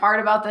other part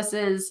about this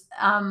is,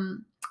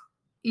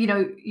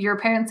 your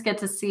parents get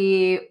to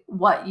see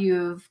what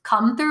you've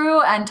come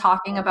through, and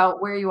talking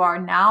about where you are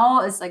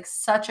now is like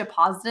such a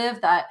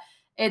positive that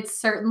it's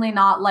certainly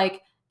not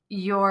like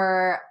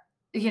you're,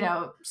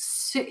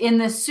 in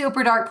this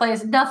super dark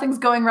place, nothing's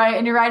going right,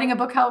 and you're writing a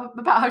book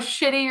about how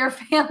shitty your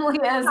family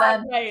is,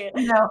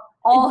 and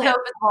all hope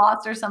is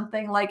lost or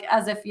something, like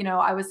as if,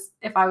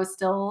 if I was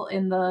still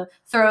in the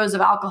throes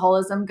of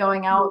alcoholism,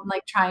 going out and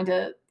like trying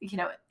to,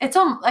 it's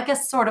I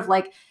guess sort of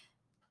like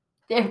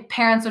if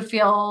parents would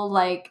feel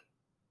like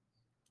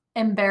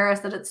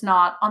embarrassed that it's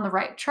not on the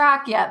right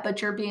track yet,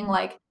 but you're being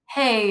like,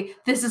 hey,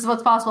 this is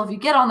what's possible if you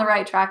get on the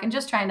right track, and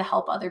just trying to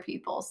help other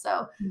people.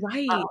 So,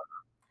 right.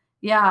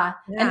 Yeah.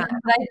 And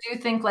I do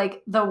think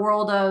like the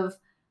world of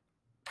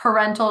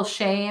parental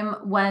shame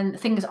when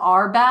things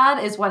are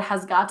bad is what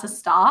has got to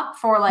stop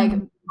for like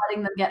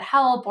letting them get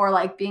help, or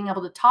like being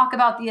able to talk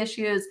about the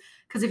issues.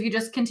 Because if you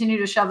just continue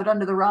to shove it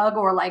under the rug,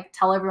 or like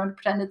tell everyone to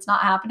pretend it's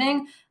not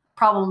happening,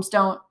 problems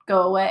don't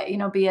go away,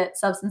 be it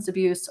substance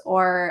abuse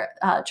or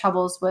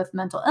troubles with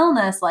mental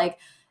illness. Like,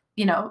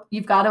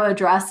 you've got to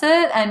address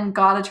it and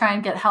got to try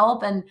and get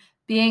help. And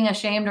being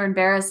ashamed or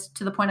embarrassed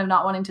to the point of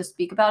not wanting to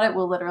speak about it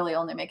will literally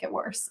only make it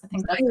worse. I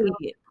think that's a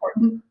really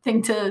important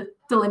thing to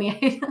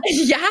delineate.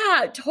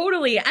 Yeah,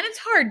 totally. And it's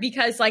hard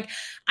because like,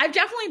 I've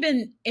definitely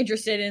been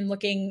interested in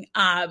looking,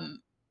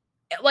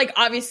 like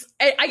obvious,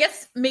 I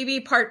guess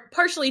maybe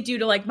partially due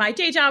to like my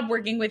day job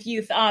working with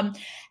youth,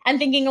 and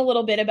thinking a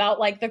little bit about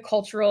like the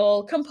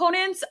cultural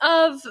components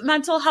of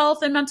mental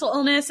health and mental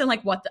illness, and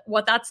like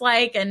what that's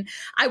like. And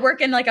I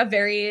work in like a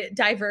very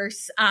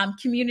diverse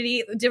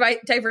community,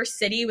 diverse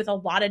city with a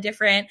lot of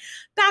different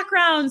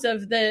backgrounds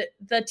of the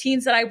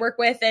teens that I work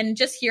with, and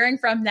just hearing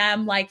from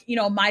them, like,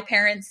 my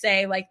parents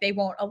say like they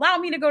won't allow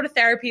me to go to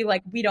therapy,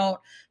 like we don't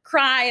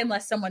cry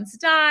unless someone's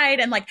died,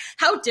 and like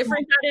how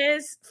different that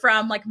is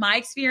from like my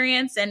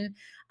experience. And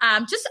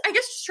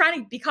just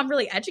trying to become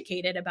really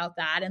educated about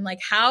that, and like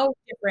how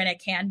different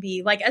it can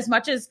be. Like as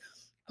much as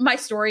my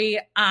story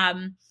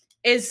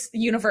is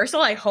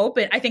universal, I hope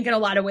I think in a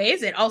lot of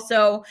ways, it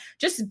also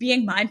just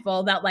being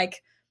mindful that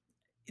like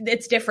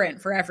it's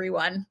different for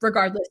everyone,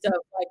 regardless of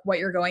like what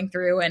you're going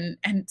through. And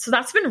so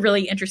that's been a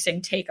really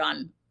interesting take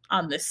on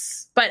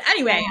this. But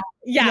anyway,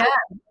 yeah.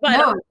 But,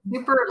 no,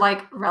 super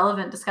like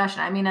relevant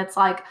discussion. I mean, it's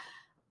like,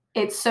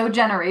 it's so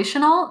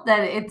generational that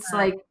it's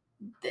like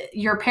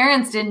your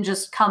parents didn't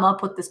just come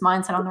up with this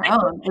mindset on their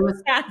own. It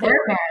was their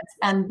parents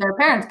and their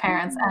parents'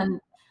 parents. And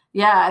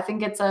yeah, I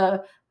think it's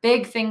a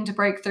big thing to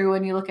break through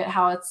when you look at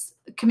how it's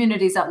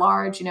communities at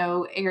large,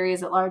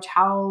 areas at large,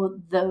 how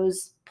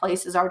those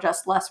places are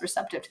just less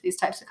receptive to these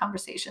types of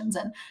conversations.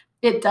 And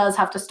it does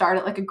have to start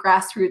at like a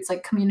grassroots,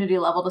 like community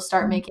level, to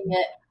start making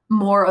it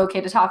more okay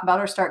to talk about,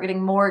 or start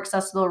getting more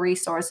accessible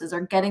resources,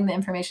 or getting the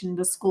information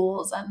into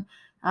schools. And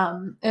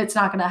it's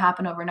not going to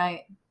happen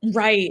overnight.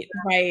 Right.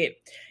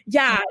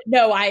 Yeah,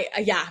 no,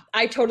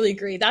 I totally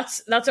agree.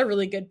 That's a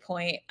really good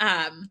point.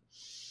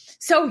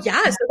 So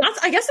that's,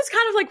 I guess it's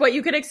kind of like what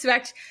you could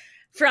expect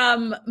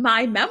from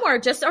my memoir,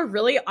 just a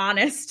really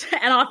honest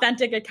and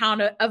authentic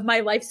account of my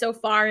life so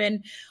far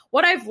and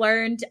what I've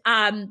learned.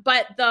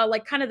 But the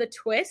like kind of the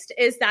twist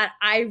is that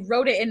I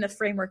wrote it in the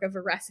framework of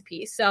a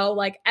recipe. So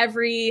like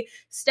every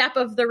step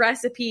of the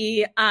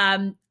recipe,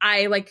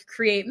 I like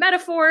create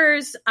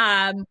metaphors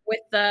with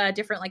the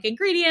different like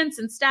ingredients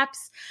and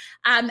steps.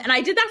 And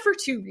I did that for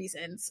two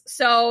reasons.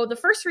 So the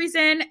first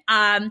reason,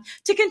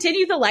 to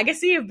continue the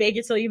legacy of Bake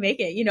It Till You Make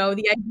It.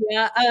 The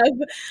idea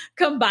of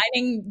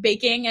combining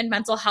baking and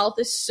mental health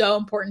is so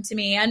important to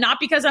me. And not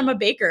because I'm a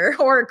baker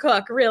or a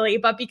cook really,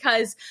 but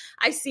because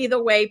I see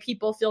the way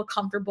people feel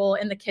comfortable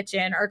in the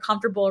kitchen or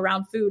comfortable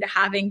around food,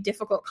 having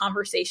difficult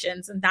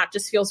conversations. And that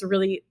just feels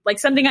really like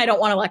something I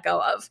don't want to let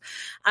go of.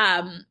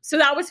 So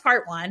that was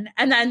part one.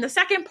 And then the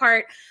second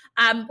part,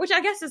 which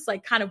I guess is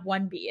like kind of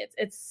 1B,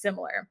 it's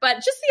similar, but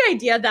just the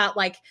idea that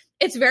like,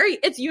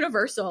 it's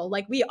universal.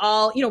 Like we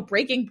all,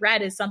 breaking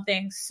bread is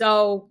something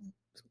so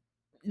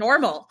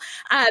normal,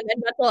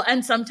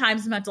 and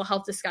sometimes mental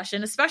health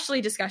discussion,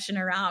 especially discussion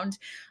around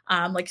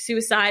like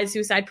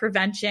suicide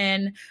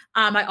prevention.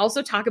 I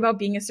also talk about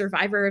being a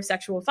survivor of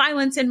sexual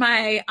violence in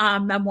my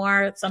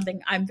memoir. It's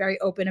something I'm very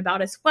open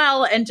about as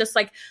well. And just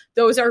like,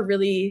 those are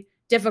really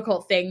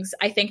difficult things,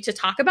 I think, to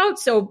talk about.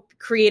 So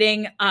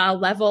creating a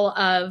level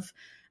of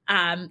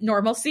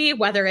normalcy,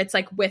 whether it's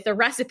like with a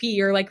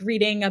recipe or like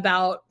reading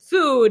about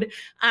food,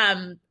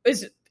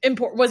 was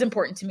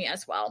important to me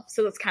as well.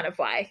 So that's kind of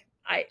why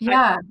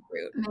Yeah,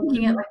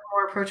 making it like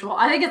more approachable.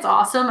 I think it's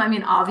awesome. I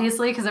mean,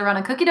 obviously, because I run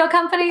a cookie dough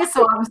company,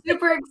 so I'm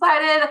super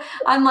excited.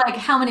 I'm like,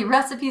 how many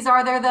recipes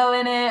are there though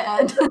in it?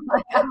 And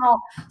like, I'm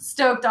all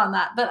stoked on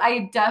that. But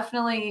I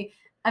definitely,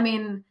 I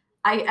mean,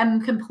 I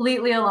am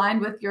completely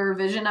aligned with your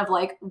vision of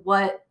like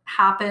what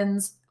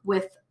happens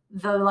with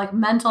the like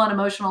mental and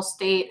emotional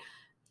state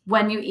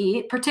when you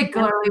eat,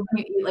 particularly when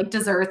you eat like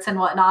desserts and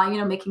whatnot,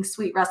 making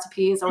sweet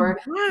recipes or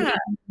making,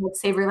 like,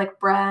 savory like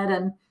bread.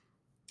 And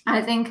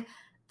I think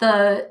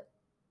the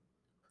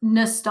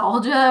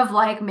nostalgia of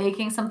like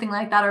making something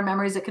like that or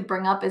memories it could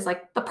bring up is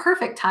like the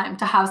perfect time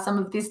to have some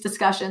of these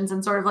discussions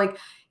and sort of like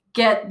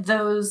get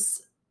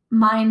those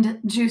mind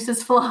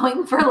juices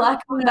flowing, for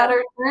lack of a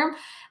better term.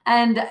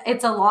 And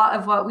it's a lot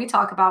of what we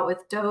talk about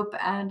with Dope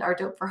and our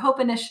Dope for Hope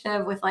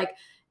initiative with like,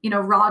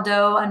 raw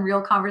dough and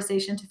real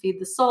conversation to feed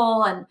the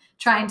soul and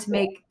trying to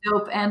make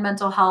Dope and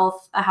mental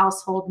health a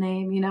household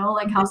name,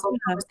 like household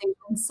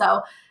conversations.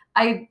 So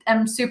I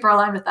am super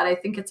aligned with that. I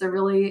think it's a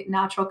really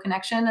natural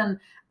connection. And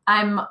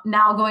I'm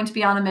now going to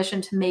be on a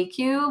mission to make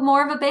you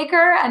more of a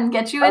baker and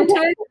get you into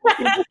it.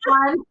 It's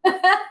fun.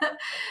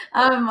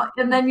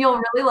 And then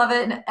you'll really love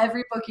it. And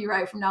every book you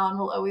write from now on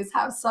will always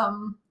have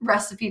some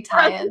recipe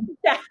tie-in.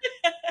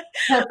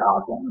 That's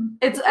awesome.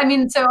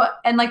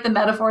 And like the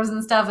metaphors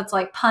and stuff, it's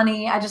like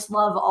punny. I just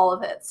love all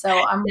of it. So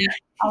I'm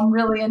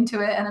really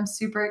into it and I'm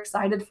super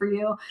excited for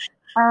you.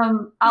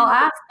 I'll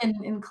ask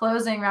in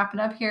closing, wrapping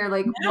up here,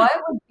 like what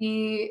would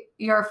be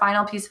your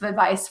final piece of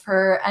advice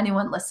for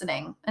anyone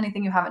listening?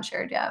 Anything you haven't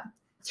shared yet?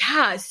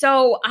 Yeah.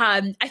 So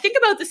I think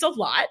about this a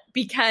lot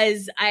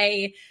because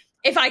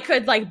if I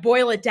could like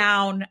boil it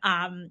down,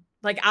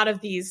 like out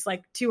of these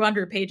like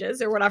 200 pages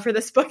or whatever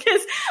this book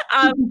is,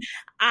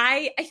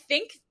 I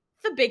think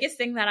the biggest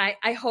thing that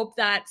I hope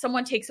that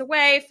someone takes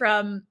away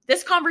from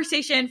this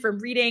conversation, from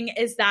reading,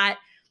 is that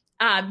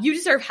you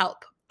deserve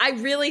help. I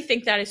really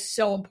think that is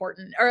so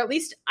important, or at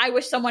least I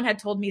wish someone had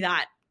told me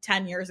that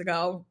 10 years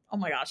ago. Oh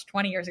my gosh,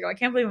 20 years ago. I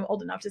can't believe I'm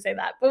old enough to say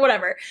that, but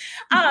whatever.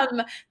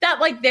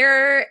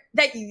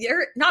 That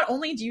you're not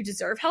only do you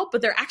deserve help,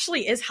 but there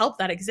actually is help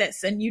that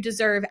exists and you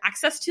deserve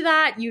access to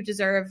that. You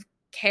deserve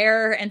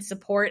care and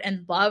support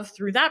and love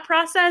through that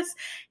process.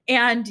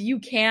 And you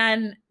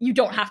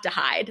don't have to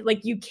hide.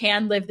 Like you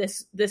can live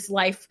this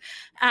life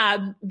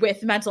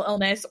with mental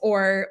illness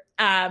or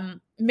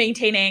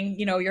maintaining,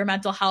 your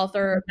mental health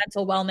or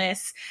mental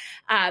wellness.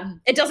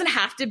 It doesn't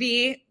have to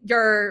be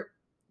your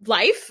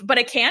life, but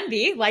it can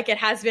be, like it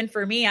has been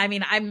for me. I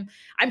mean, I'm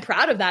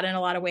proud of that in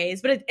a lot of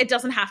ways, but it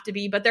doesn't have to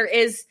be. But there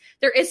is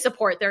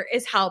support, there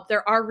is help,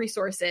 there are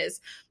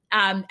resources.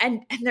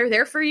 And they're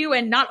there for you.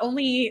 And not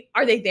only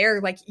are they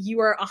there, like you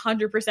are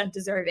 100%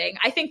 deserving.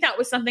 I think that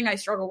was something I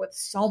struggled with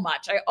so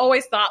much. I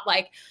always thought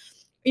like,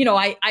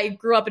 I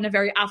grew up in a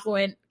very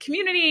affluent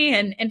community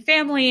and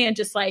family and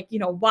just like,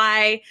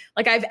 why,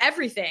 like I have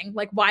everything,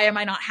 like, why am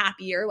I not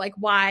happy? Or like,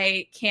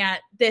 why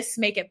can't this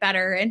make it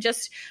better? And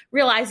just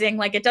realizing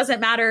like, it doesn't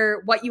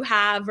matter what you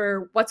have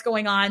or what's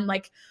going on.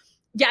 Like,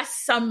 yes,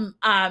 some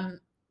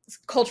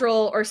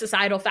cultural or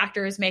societal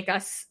factors make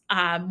us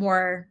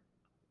more,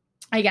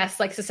 I guess,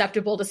 like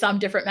susceptible to some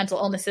different mental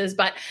illnesses,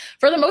 but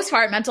for the most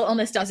part, mental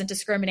illness doesn't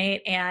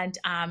discriminate, and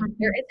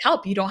there is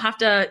help. You don't have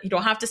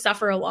to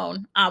suffer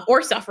alone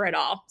or suffer at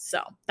all.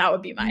 So that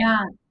would be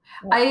my.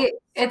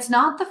 It's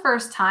not the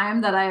first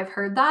time that I've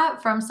heard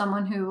that from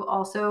someone who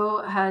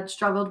also had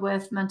struggled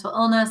with mental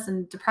illness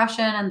and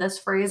depression, and this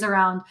phrase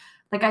around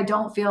like, I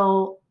don't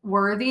feel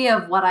worthy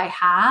of what I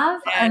have,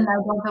 and I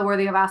don't feel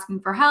worthy of asking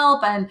for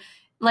help, and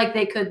like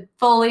they could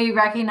fully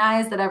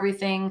recognize that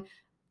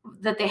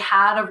that they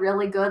had a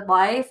really good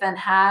life and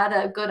had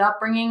a good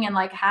upbringing and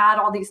like had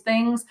all these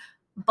things,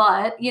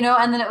 but,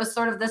 and then it was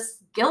sort of this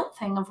guilt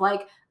thing of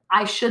like,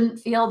 I shouldn't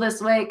feel this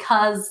way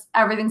because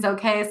everything's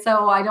okay.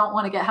 So I don't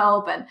want to get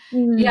help. And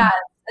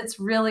it's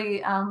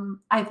really,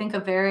 I think a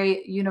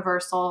very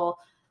universal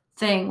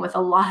thing with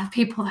a lot of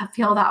people that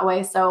feel that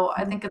way. So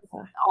I think it's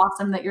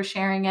awesome that you're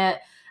sharing it.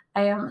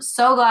 I am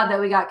so glad that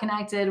we got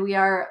connected. We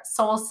are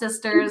soul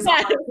sisters.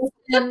 Yes.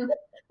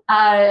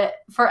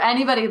 For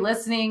anybody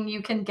listening,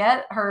 you can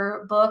get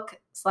her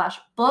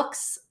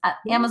book/books at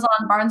Amazon,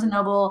 Barnes &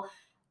 Noble,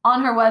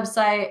 on her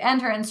website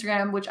and her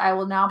Instagram, which I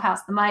will now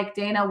pass the mic.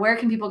 Dana, where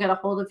can people get a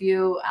hold of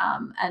you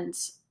and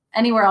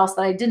anywhere else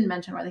that I didn't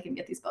mention where they can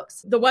get these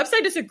books? The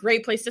website is a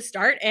great place to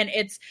start, and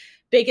it's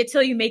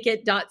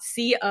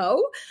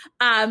bakeittillyoumakeit.co.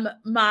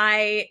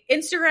 My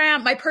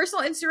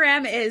personal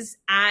Instagram is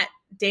at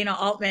Dana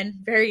Altman.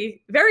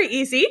 Very, very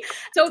easy.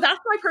 So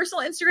that's my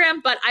personal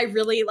Instagram, but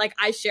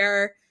I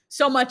share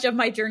so much of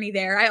my journey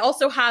there. I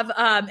also have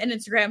an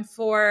Instagram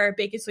for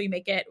Bake It Till You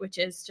Make It, which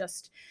is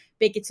just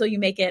Bake It Till You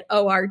Make It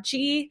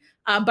ORG.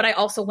 But I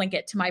also link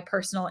it to my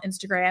personal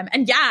Instagram.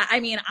 And yeah, I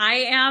mean, I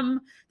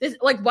am this,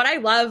 like, what I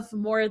love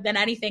more than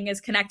anything is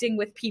connecting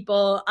with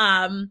people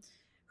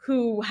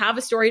who have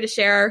a story to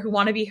share, who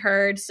want to be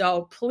heard.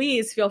 So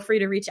please feel free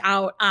to reach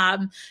out.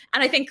 And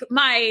I think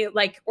my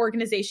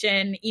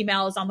organization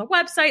email is on the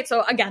website.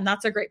 So again,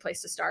 that's a great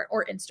place to start,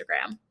 or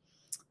Instagram.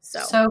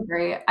 So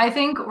great. I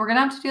think we're going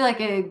to have to do like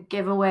a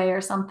giveaway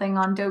or something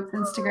on Dope's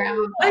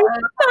Instagram. I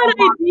love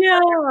that idea.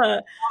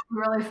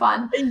 Really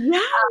fun.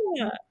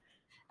 Yeah.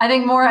 I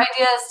think more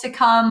ideas to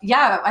come.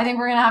 Yeah, I think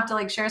we're going to have to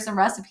like share some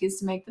recipes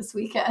to make this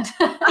weekend.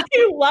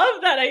 I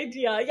love that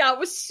idea. Yeah, it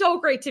was so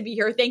great to be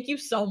here. Thank you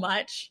so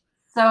much.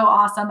 So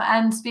awesome.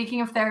 And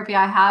speaking of therapy,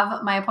 I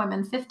have my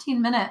appointment in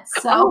 15 minutes.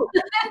 So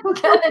I'm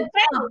going to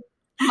do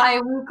my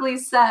weekly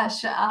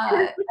sesh.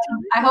 I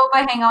hope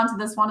I hang on to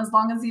this one as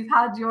long as you've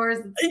had yours.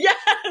 Yes.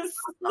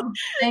 Awesome.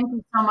 Thank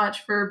you so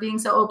much for being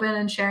so open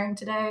and sharing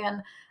today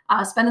and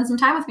spending some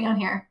time with me on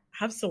here.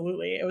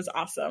 Absolutely. It was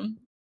awesome.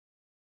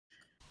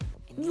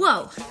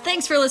 Whoa,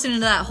 thanks for listening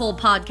to that whole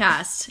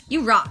podcast.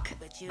 You rock.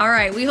 All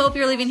right, we hope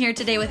you're leaving here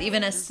today with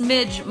even a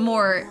smidge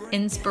more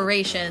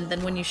inspiration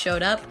than when you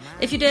showed up.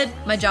 If you did,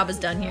 my job is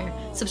done here.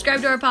 Subscribe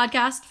to our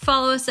podcast,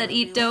 follow us at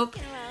Eat Dope,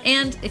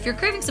 and if you're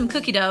craving some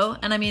cookie dough,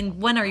 and I mean,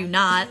 when are you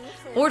not,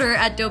 order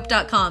at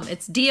dope.com.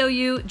 It's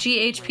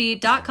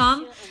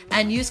DOUGHP.com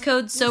and use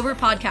code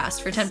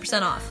SOBERPODCAST for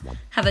 10% off.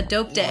 Have a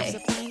dope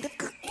day.